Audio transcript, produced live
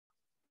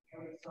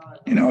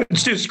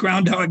it's just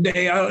Groundhog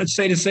Day. I'll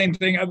say the same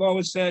thing I've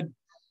always said.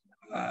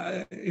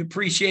 I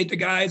appreciate the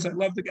guys. I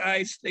love the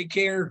guys. They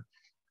care.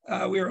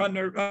 We were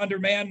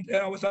undermanned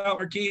without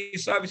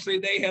Marquise. Obviously,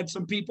 they had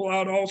some people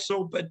out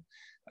also, but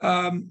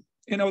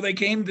they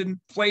came and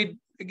played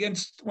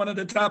against one of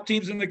the top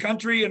teams in the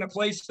country in a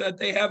place that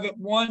they haven't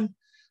won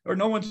or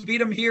no one's beat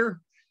them here.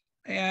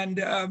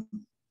 And,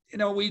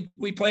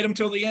 we played them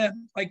till the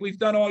end, like we've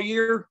done all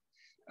year.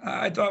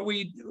 I thought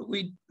we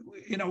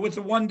with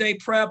the 1 day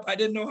prep, I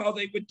didn't know how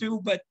they would do,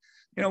 but,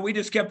 we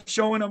just kept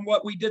showing them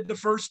what we did the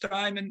first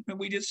time. And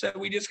we just said,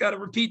 we just got to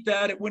repeat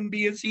that. It wouldn't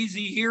be as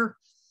easy here.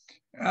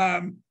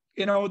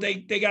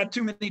 They got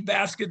too many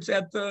baskets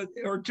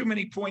or too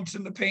many points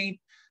in the paint,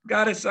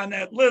 got us on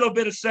that little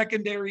bit of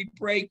secondary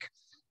break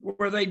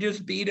where they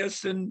just beat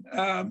us and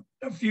a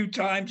few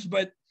times,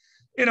 but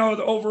the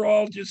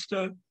overall just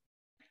a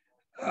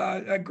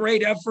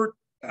great effort.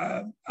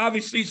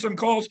 Obviously some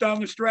calls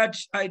down the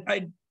stretch.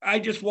 I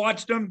just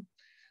watched them.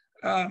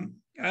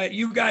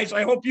 You guys,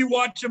 I hope you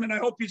watch them and I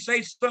hope you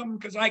say something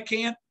because I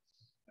can't.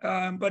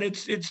 But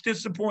it's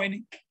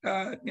disappointing.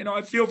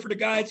 I feel for the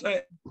guys.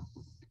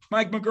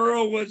 Mike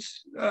McGurl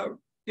was,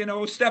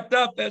 stepped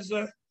up as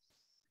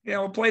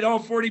played all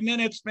 40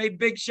 minutes, made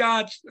big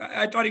shots.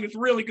 I thought he was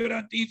really good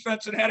on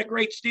defense and had a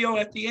great steal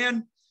at the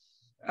end.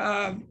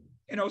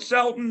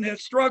 Selton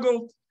has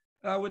struggled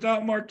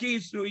without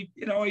Marquise. So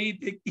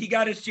he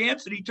got his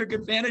chance and he took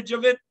advantage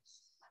of it,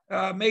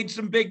 made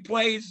some big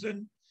plays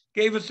and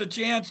gave us a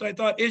chance. I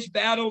thought Ish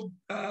battled.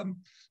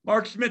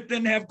 Mark Smith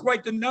didn't have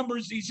quite the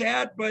numbers he's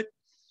had, but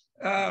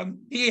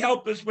he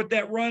helped us with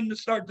that run to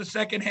start the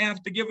second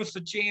half to give us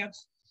a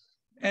chance.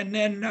 And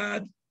then,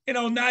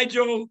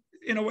 Nigel,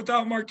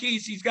 without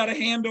Marquise, he's got to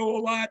handle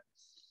a lot.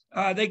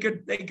 They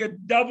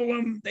could double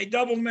him. They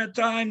doubled him at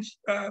times.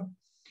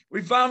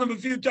 We found him a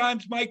few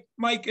times.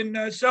 Mike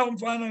and Selton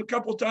found him a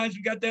couple of times.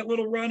 We got that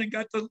little run and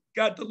got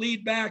the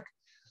lead back.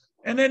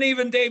 And then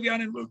even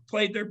Davion and Luke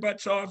played their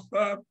butts off.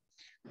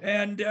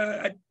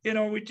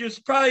 We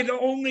just probably the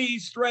only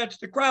stretch.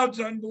 The crowd's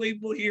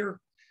unbelievable here.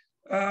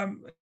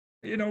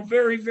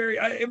 Very, very.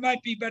 It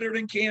might be better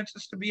than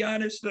Kansas, to be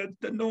honest.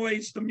 The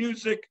noise, the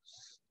music,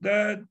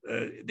 the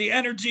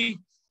energy,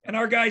 and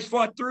our guys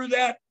fought through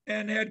that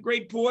and had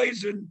great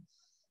poise and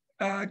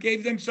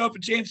gave themselves a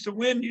chance to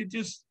win. You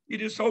just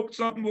hope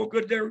something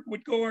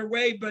would go our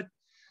way, but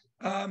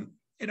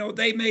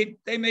they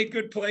made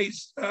good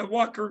plays.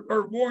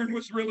 Warren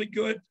was really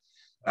good.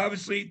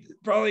 Obviously,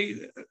 probably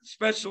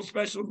a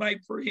special night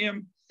for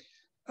him.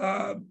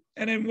 And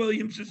then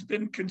Williams has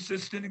been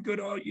consistent and good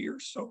all year.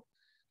 So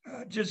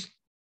I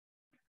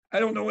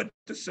don't know what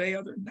to say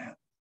other than that.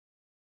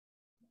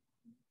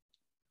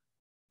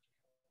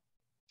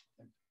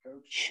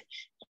 Coach.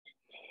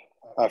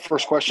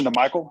 First question to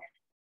Michael.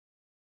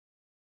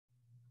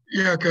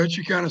 Yeah, Coach,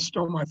 you kind of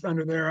stole my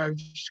thunder there. I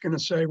was just going to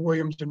say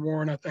Williams and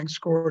Warren, I think,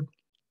 scored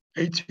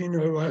 18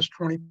 of the last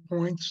 20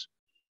 points.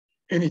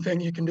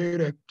 Anything you can do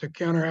to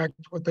counteract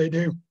what they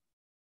do?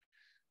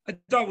 I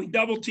thought we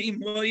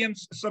double-teamed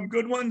Williams, some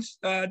good ones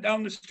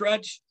down the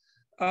stretch.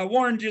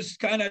 Warren just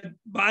kind of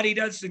bodied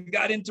us and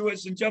got into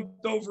us and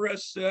jumped over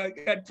us,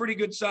 got pretty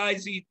good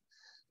size. He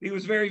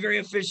was very, very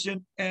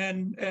efficient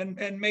and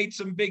made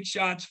some big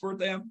shots for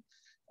them.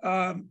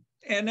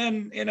 And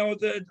then,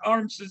 the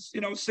Arms is,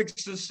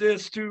 6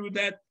 assists too.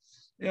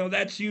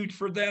 That's huge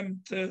for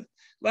them.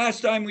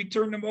 Last time we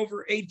turned them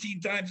over 18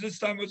 times. This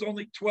time was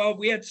only 12.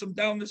 We had some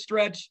down the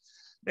stretch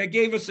that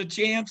gave us a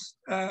chance.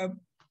 But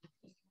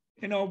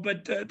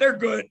they're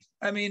good.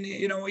 I mean,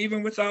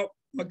 even without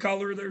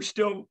McCullough,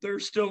 they're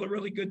still a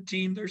really good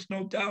team. There's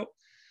no doubt.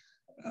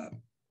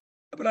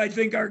 But I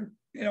think our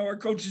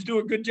coaches do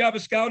a good job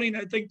of scouting.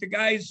 I think the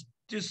guys,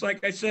 just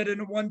like I said in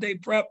a 1 day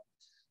prep,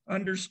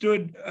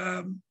 understood,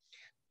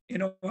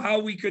 how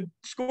we could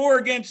score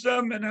against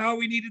them and how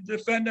we needed to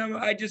defend them.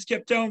 I just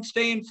kept telling them,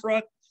 stay in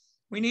front.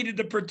 We needed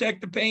to protect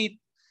the paint.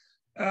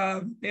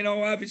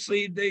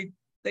 Obviously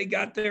they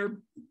got there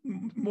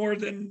more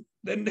than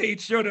they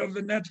should have,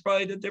 and that's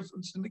probably the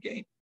difference in the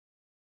game.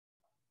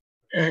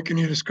 And can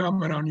you just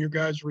comment on you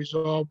guys'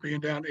 resolve being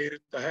down 8 at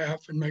the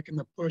half and making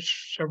the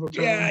push several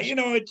times? Yeah,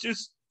 it's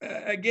just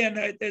again,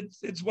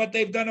 it's what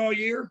they've done all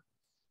year.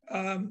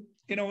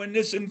 In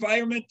this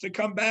environment to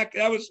come back,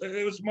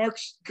 it was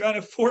Mark's kind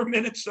of 4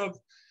 minutes of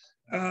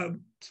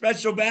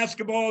special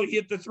basketball. He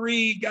hit the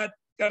three, got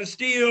a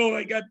steal,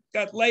 I got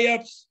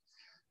layups,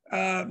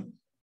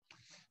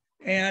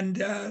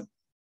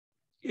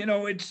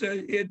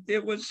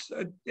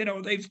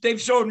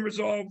 they've shown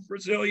resolve,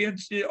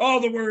 resilience, all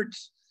the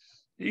words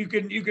you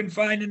can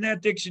find in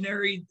that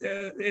dictionary.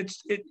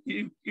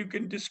 You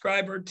can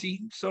describe our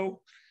team. So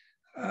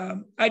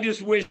I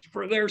just wish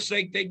for their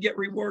sake they'd get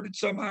rewarded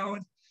somehow,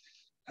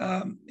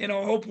 and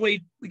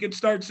hopefully we can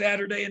start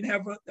Saturday and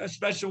have a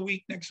special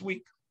week next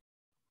week.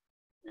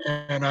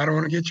 And I don't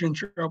want to get you in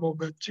trouble,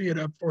 but tee it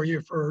up for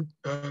you for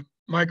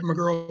Mike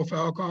McGurl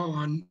foul call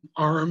on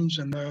Arms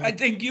and I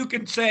think you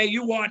can say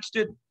you watched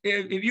it.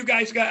 If you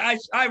guys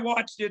I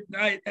watched it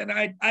and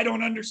I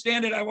don't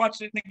understand it. I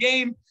watched it in the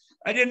game.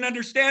 I didn't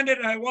understand it.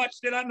 I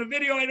watched it on the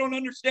video. I don't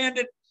understand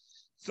it.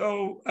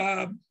 So,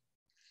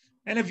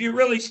 and if you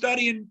really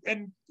study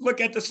and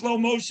look at the slow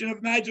motion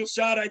of Nigel's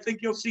shot, I think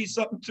you'll see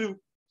something too.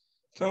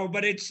 So,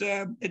 but it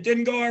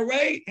didn't go our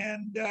way.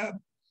 And,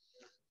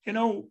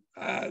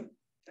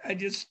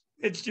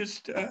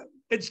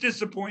 it's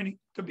disappointing,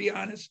 to be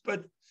honest.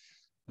 But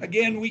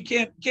again, we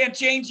can't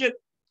change it.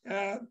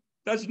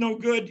 That's no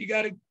good. You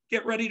got to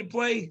get ready to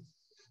play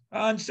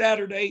on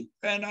Saturday.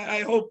 And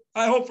I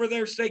hope for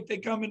their sake, they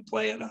come and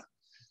play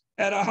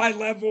at a high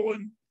level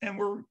and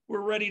we're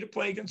ready to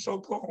play against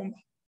Oklahoma.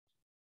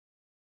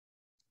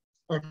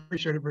 I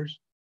appreciate it, Bruce.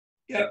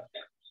 Yeah.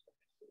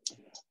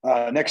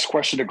 Next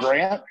question to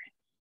Grant.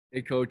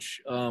 Hey,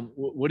 Coach.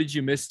 What did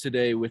you miss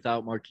today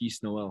without Marquise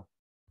Noel?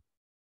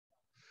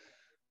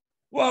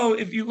 Well,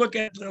 if you look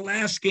at the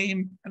last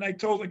game, and I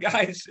told the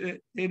guys,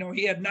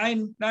 he had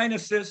nine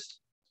assists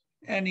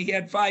and he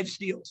had 5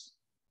 steals.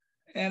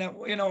 And,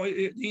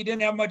 he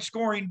didn't have much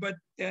scoring, but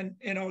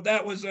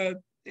that was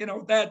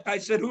that I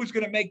said, who's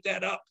going to make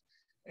that up?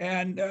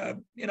 And,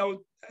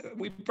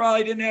 we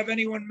probably didn't have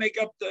anyone make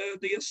up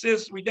the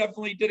assists. We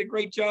definitely did a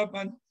great job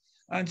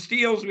on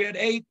steals. We had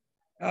 8.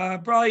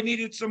 Probably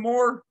needed some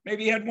more.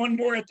 Maybe had one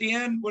more at the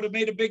end, would have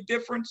made a big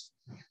difference.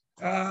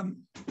 And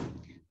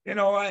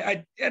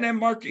then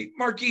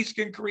Marquise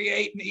can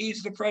create and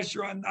ease the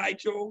pressure on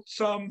Nigel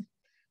some,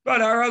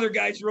 but our other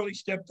guys really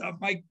stepped up.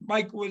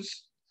 Mike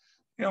was,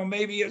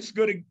 maybe as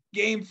good a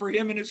game for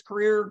him in his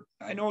career.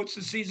 I know it's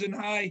a season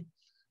high.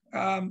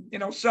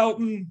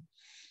 Selton,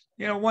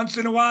 once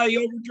in a while he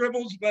over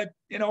dribbles, but,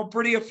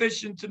 pretty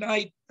efficient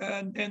tonight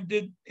and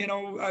did,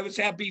 I was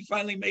happy he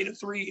finally made a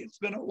 3. It's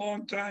been a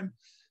long time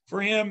for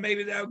him.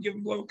 Maybe that'll give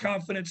him a little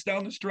confidence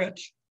down the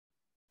stretch.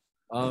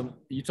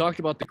 You talked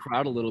about the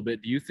crowd a little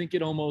bit. Do you think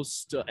it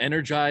almost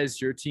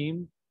energized your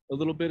team a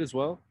little bit as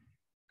well?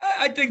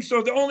 I think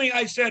so.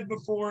 I said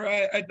before,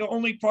 the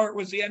only part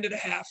was the end of the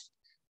half.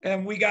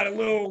 And we got a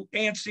little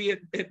antsy.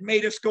 It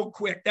made us go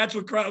quick. That's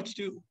what crowds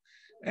do.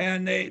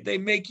 And they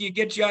make you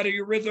get you out of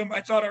your rhythm.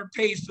 I thought our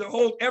pace,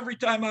 every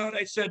time out,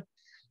 I said,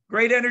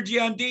 great energy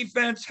on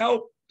defense,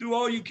 help, do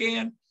all you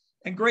can,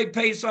 and great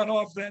pace on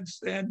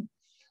offense. And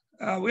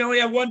we only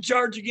have 1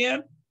 charge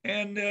again,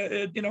 and,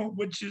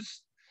 which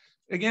is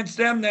against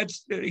them.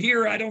 That's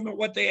here. I don't know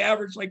what they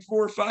average, like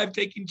 4 or 5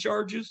 taking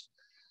charges.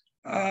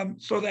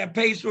 So that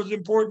pace was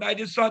important. I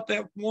just thought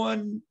that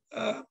one,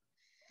 that,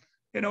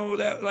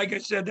 like I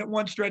said, that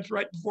one stretch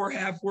right before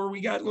half where we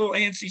got a little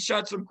antsy,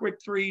 shot some quick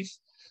 3s,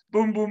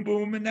 boom, boom,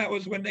 boom. And that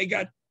was when they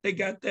got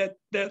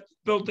that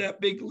built that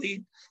big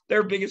lead,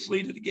 their biggest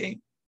lead of the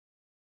game.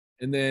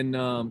 And then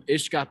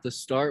Ish got the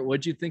start.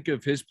 What'd you think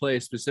of his play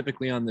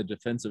specifically on the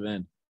defensive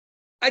end?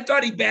 I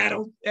thought he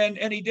battled and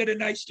he did a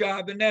nice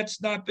job, and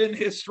that's not been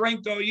his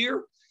strength all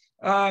year.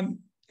 We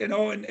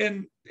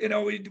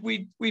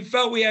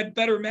felt we had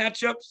better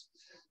matchups.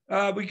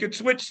 We could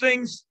switch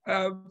things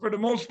for the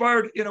most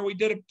part. We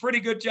did a pretty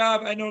good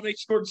job. I know they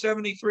scored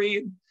 73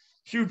 and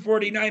shoot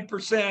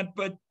 49%,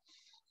 but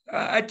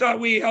I thought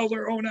we held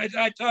our own.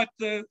 I thought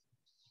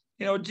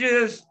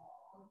just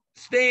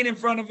staying in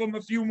front of them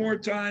a few more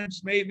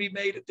times maybe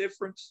made a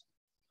difference.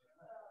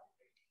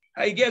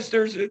 I guess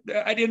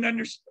I didn't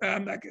understand.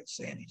 I'm not going to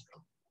say anything,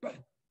 but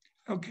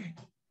okay.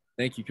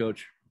 Thank you,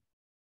 Coach.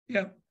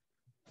 Yeah.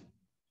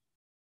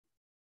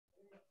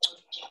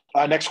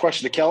 Next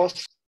question to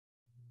Kellis.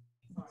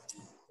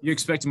 You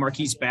expect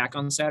Marquise back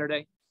on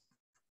Saturday?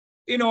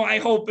 I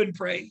hope and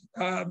pray.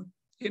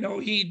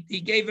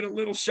 He gave it a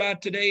little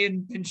shot today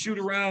and shoot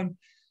around.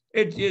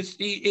 It just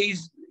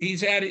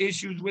he's had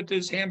issues with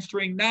his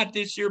hamstring, not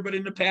this year, but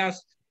in the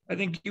past. I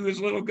think he was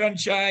a little gun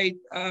shy.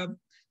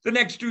 The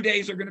next 2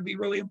 days are going to be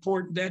really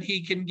important that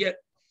he can get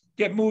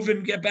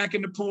moving, get back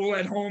in the pool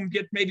at home,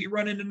 get maybe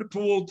running in the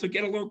pool to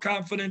get a little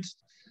confidence.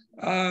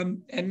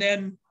 And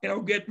then,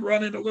 get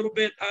running a little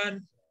bit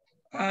on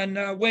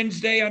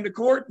Wednesday on the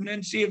court and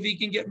then see if he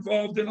can get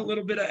involved in a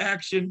little bit of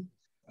action.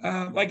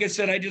 Like I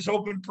said, I just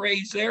hope and pray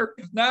he's there.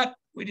 If not,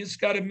 we just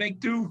got to make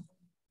do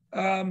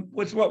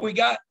with what we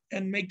got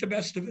and make the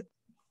best of it.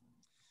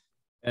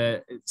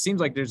 It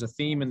seems like there's a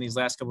theme in these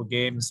last couple of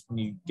games. When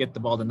you get the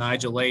ball to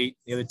Nigel late,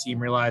 the other team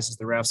realizes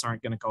the refs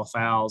aren't going to call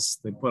fouls.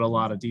 They put a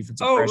lot of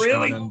defensive pressure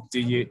really? on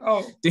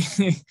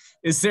them.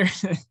 Is there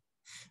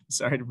 –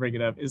 sorry to bring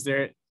it up. Is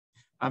there –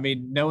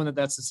 knowing that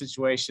that's the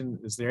situation,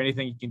 is there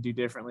anything you can do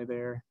differently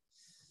there?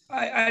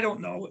 I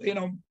don't know.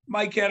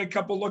 Mike had a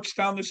couple looks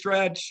down the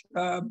stretch.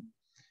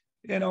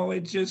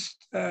 It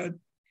just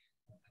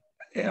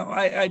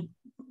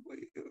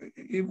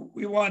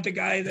we want the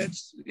guy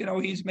that's,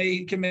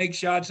 can make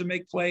shots and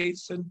make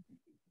plays. And,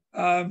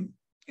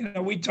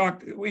 we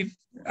talked, you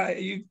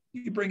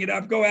bring it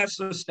up, go ask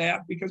the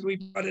staff because we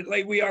brought it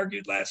late. We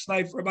argued last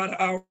night for about an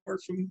hour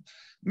from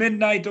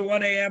midnight to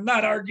 1 a.m.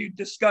 Not argued,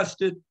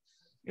 discussed it.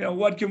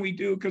 What can we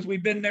do? Because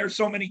we've been there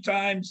so many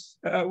times.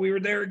 We were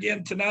there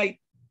again tonight.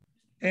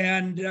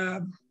 And,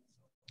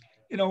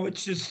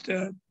 it's just,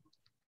 and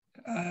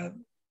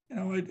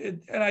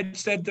I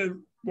said to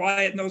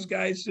Wyatt and those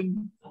guys,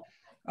 and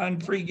on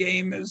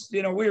pregame is,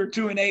 we were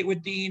 2-8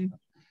 with Dean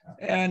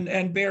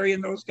and Barry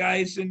and those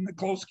guys in the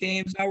close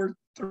games. Now we're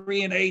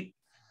 3-8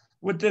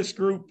 with this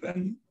group.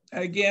 And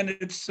again,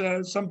 it's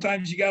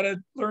sometimes you got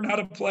to learn how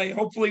to play.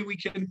 Hopefully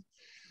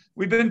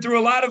we've been through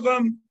a lot of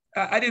them.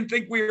 I didn't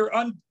think we were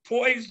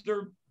unpoised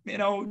or,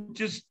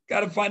 just got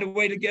to find a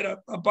way to get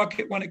a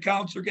bucket when it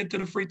counts or get to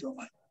the free throw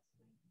line.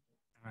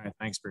 All right.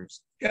 Thanks,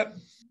 Bruce. Yep.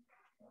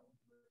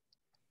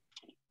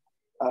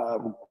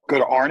 Go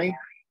to Arnie.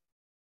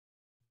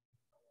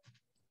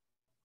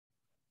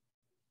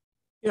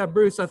 Yeah,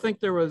 Bruce, I think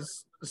there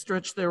was a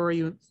stretch there where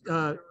you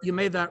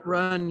made that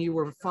run. You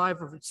were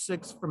 5 of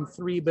 6 from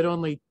 3, but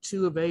only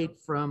 2 of 8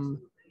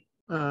 from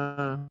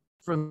 2.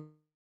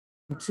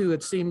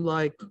 It seemed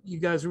like you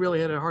guys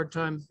really had a hard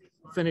time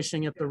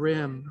finishing at the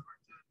rim.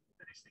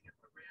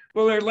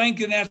 Well, their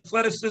length and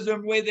athleticism,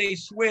 the way they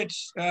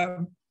switch, they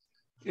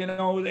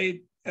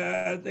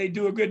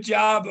do a good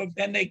job of,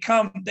 and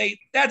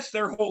that's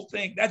their whole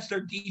thing. That's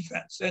their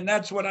defense. And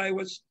that's what I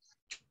was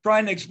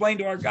trying to explain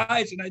to our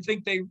guys. And I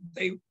think they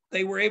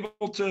were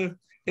able to,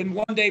 in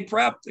one day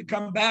prep, to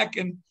come back.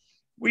 And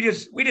we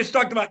just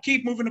talked about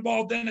keep moving the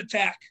ball, then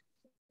attack.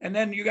 And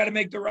then you got to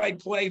make the right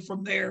play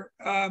from there.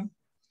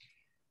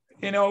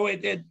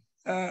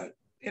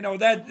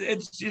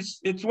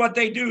 It's what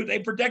they do. They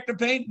protect the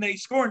paint and they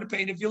score in the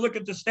paint. If you look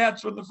at the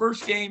stats from the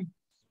first game,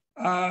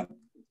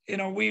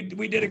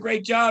 we did a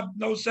great job.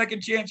 No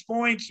second chance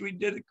points. We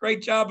did a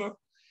great job of,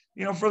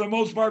 for the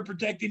most part,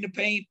 protecting the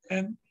paint.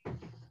 And,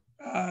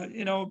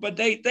 but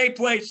they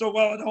play so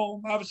well at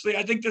home. Obviously,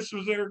 I think this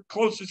was their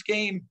closest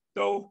game,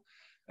 though,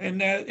 in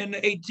the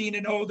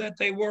 18-0 that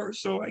they were.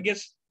 So I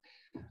guess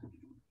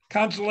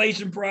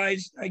consolation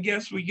prize, I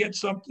guess we get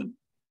something.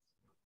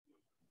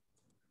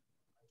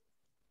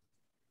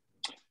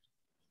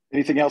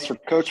 Anything else for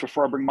Coach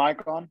before I bring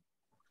Mike on?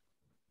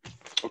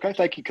 Okay,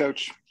 thank you,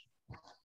 Coach.